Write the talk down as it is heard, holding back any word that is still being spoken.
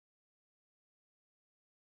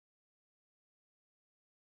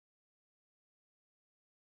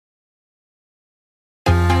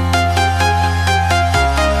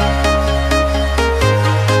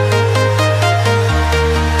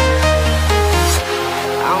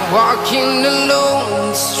walking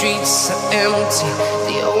alone, the streets are empty.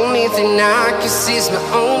 The only thing I can see is my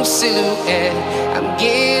own silhouette. I'm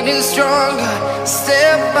getting stronger,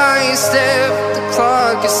 step by step. The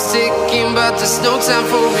clock is ticking, but there's no time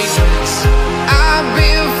for regrets. I've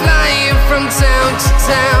been flying from town to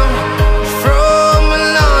town, from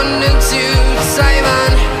London to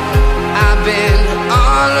Taiwan. I've been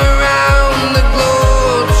all around the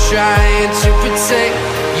globe, trying to protect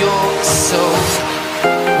your soul.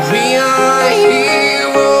 We are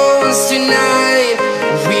heroes tonight.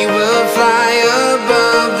 We will fly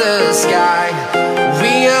above the sky.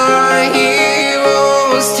 We are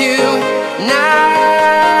heroes tonight.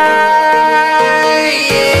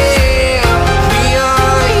 Yeah. We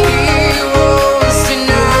are heroes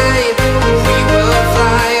tonight. We will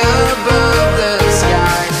fly above the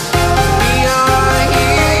sky. We are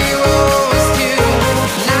heroes tonight.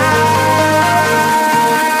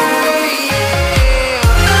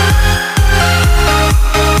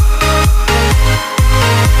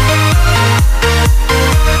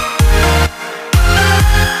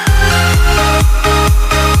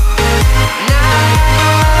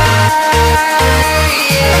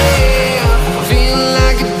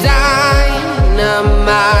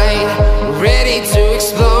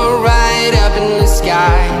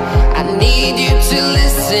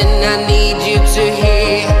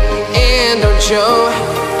 Show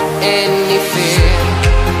any fear.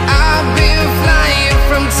 I've been flying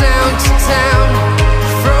from town to town,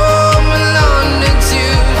 from London to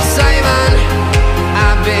Taiwan.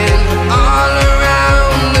 I've been all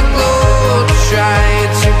around the globe, trying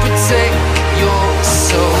to protect your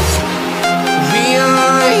soul. We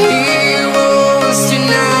are heroes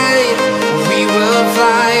tonight. We will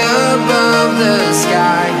fly above the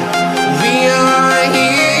sky. We are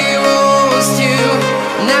heroes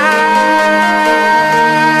tonight.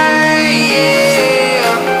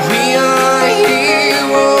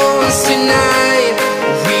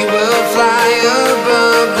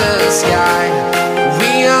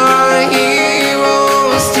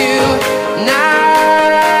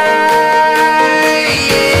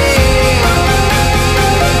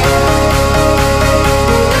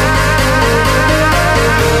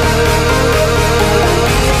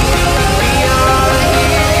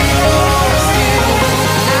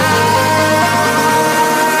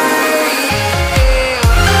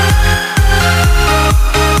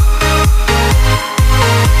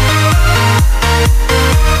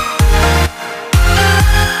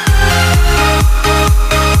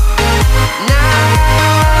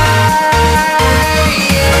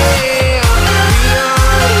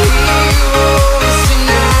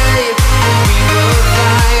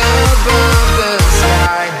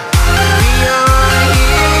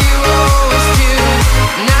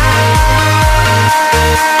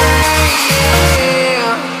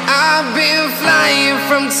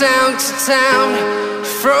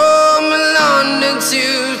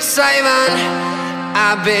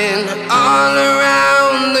 I've been all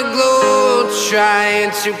around the globe,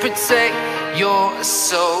 trying to protect your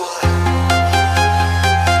soul.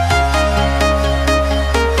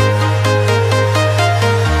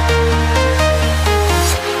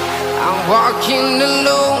 I'm walking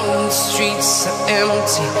alone, the streets are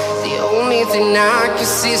empty. The only thing I can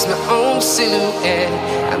see is my own silhouette.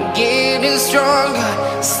 I'm getting stronger,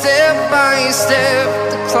 step by step.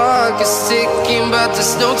 The clock is ticking, but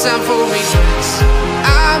there's no time for regrets.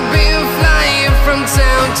 I've been flying from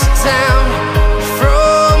town to town,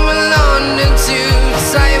 from London to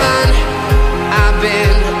Taiwan. I've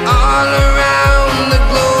been all around the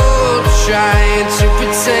globe, trying to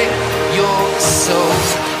protect your soul.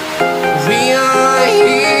 We are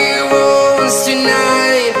heroes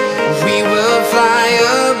tonight. We will fly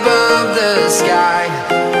above the sky.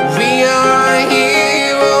 We are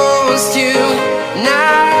heroes tonight.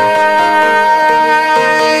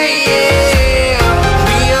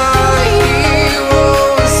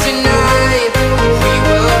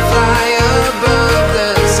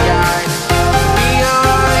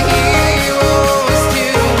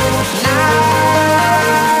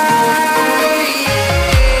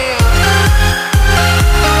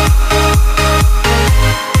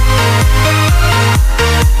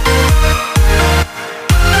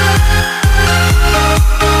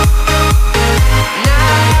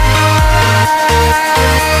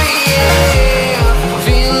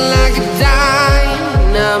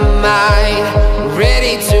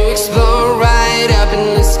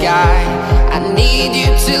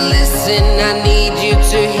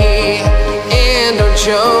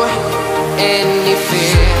 Show any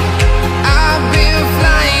fear. I've been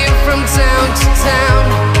flying from town to town,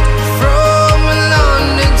 from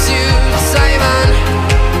London to Taiwan.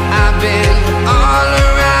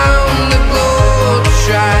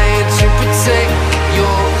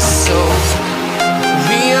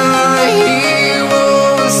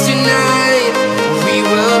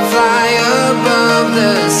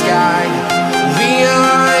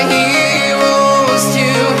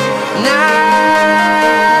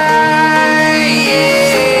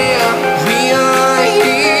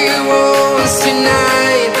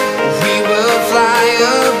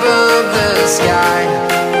 sky.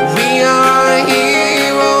 We are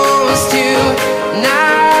heroes tonight.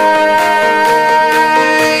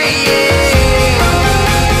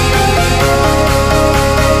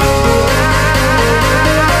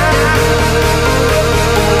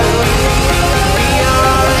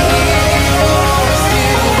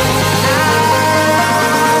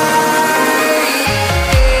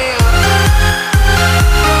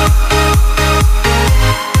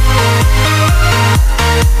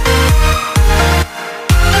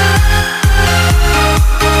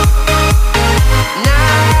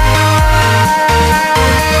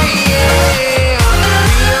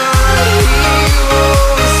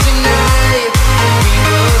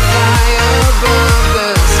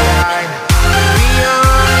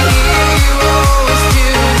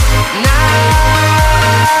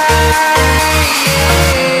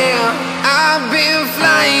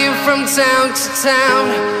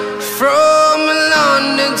 From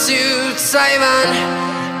London to Taiwan,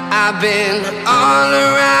 I've been all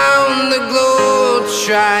around the globe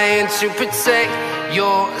trying to protect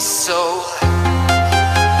your soul.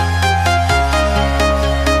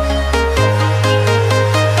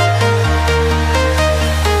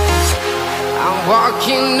 I'm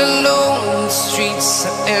walking alone, the streets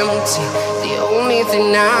are empty. The only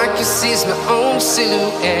thing I can see is my own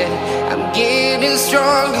silhouette. I'm getting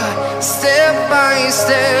stronger, step by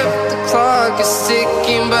step. The clock is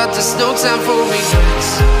ticking, but there's no time for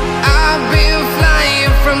regrets. I've been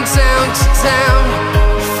flying from town to town,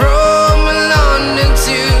 from London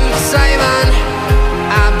to Taiwan.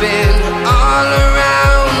 I've been all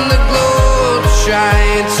around the globe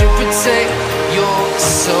trying to protect your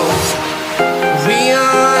soul. We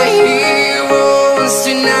are heroes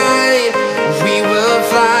tonight. We will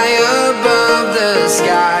fly above the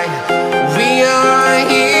sky. We are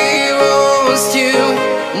heroes tonight.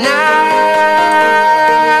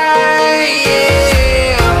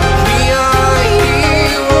 Yeah. We are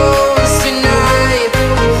heroes tonight.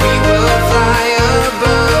 We will fly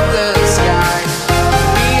above the sky.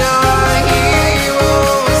 We are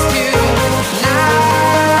heroes tonight.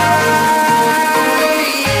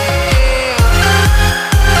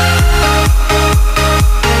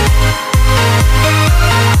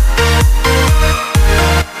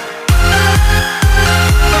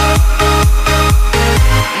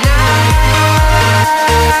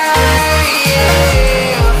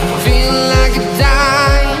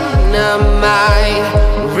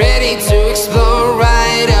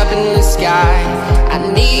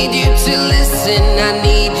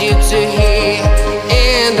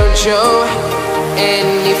 Show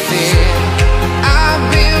any fear. I've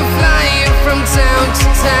been flying from town to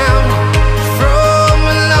town, from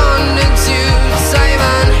London to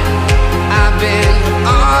Taiwan. I've been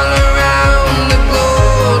all around the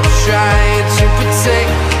globe trying to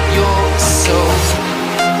protect your soul.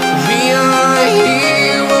 We are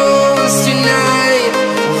heroes tonight.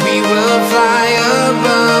 We will fly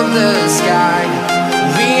above the sky.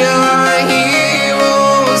 We are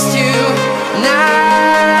heroes tonight.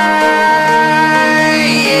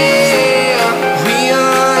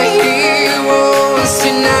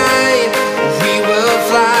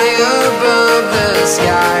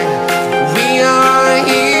 Sky. We are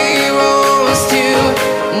heroes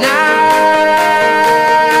tonight.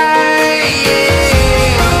 Yeah.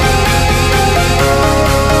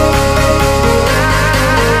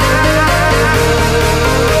 We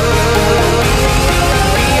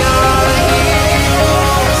are heroes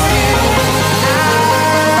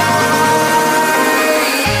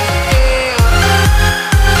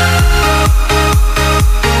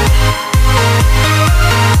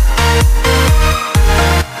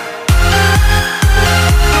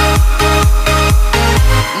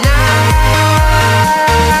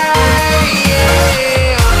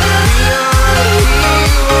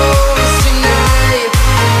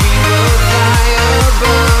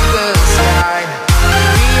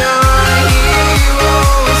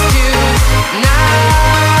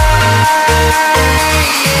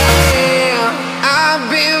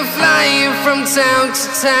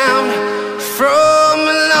town, from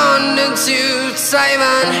London to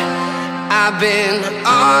Taiwan. I've been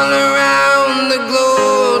all around the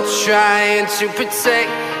globe trying to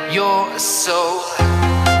protect your soul.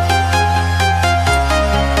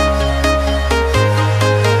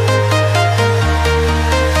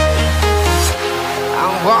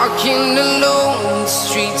 I'm walking alone, the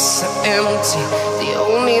streets are empty. The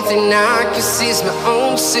only thing I can see is my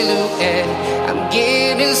own silhouette. I'm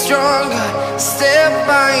getting stronger, step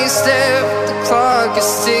by step. The clock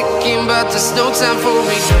is ticking, but there's no time for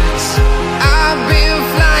regrets. I've been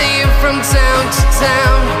flying from town to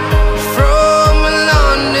town, from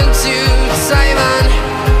London to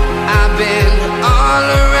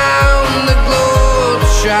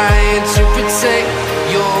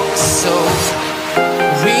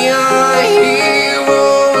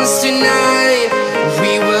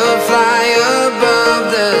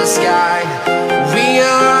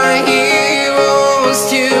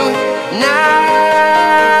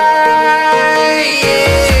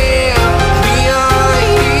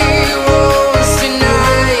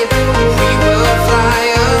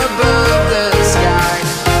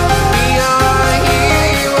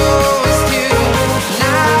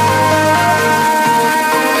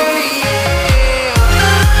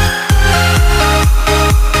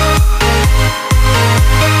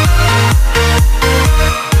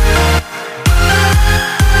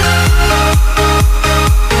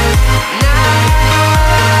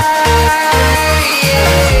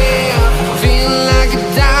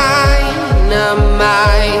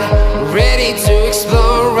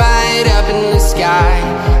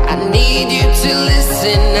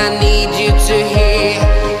listen, I need you to hear,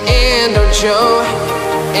 and don't show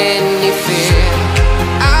any fear.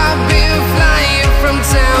 I've been flying from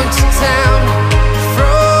town to town,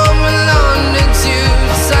 from London to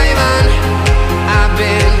Taiwan. I've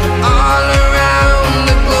been all around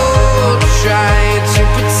the globe trying to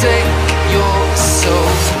protect your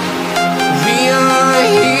soul. We are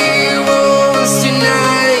heroes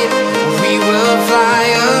tonight, we will fly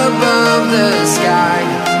above the sky.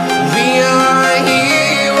 We are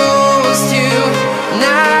heroes tonight,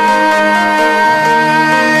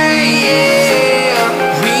 yeah.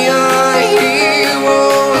 We are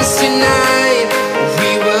heroes tonight,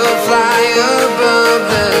 we will fly above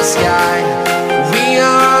the sky. We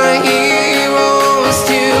are heroes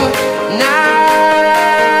tonight,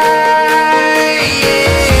 yeah.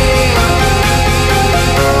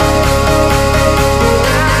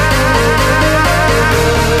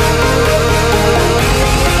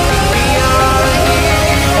 We are heroes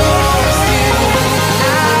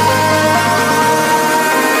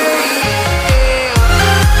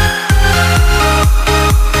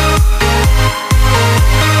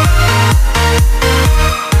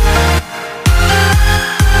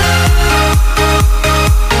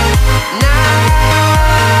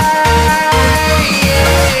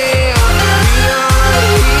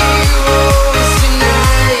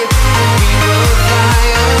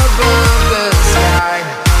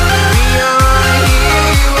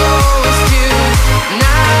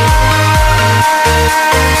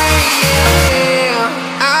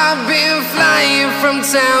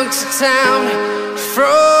town to town,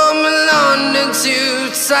 from London to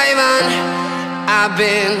Taiwan. I've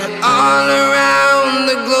been all around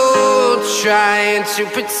the globe trying to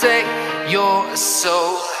protect your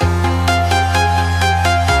soul.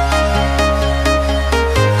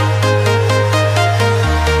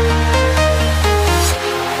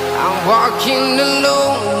 I'm walking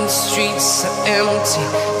alone, the streets are empty.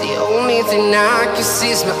 The only thing I can see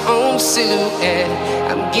is my own silhouette.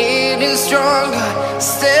 I'm getting stronger,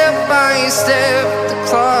 step by step. The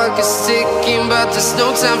clock is ticking, but there's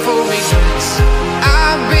no time for regrets.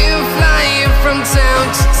 I've been flying from town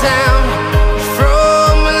to town,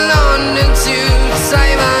 from London to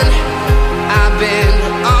Taiwan.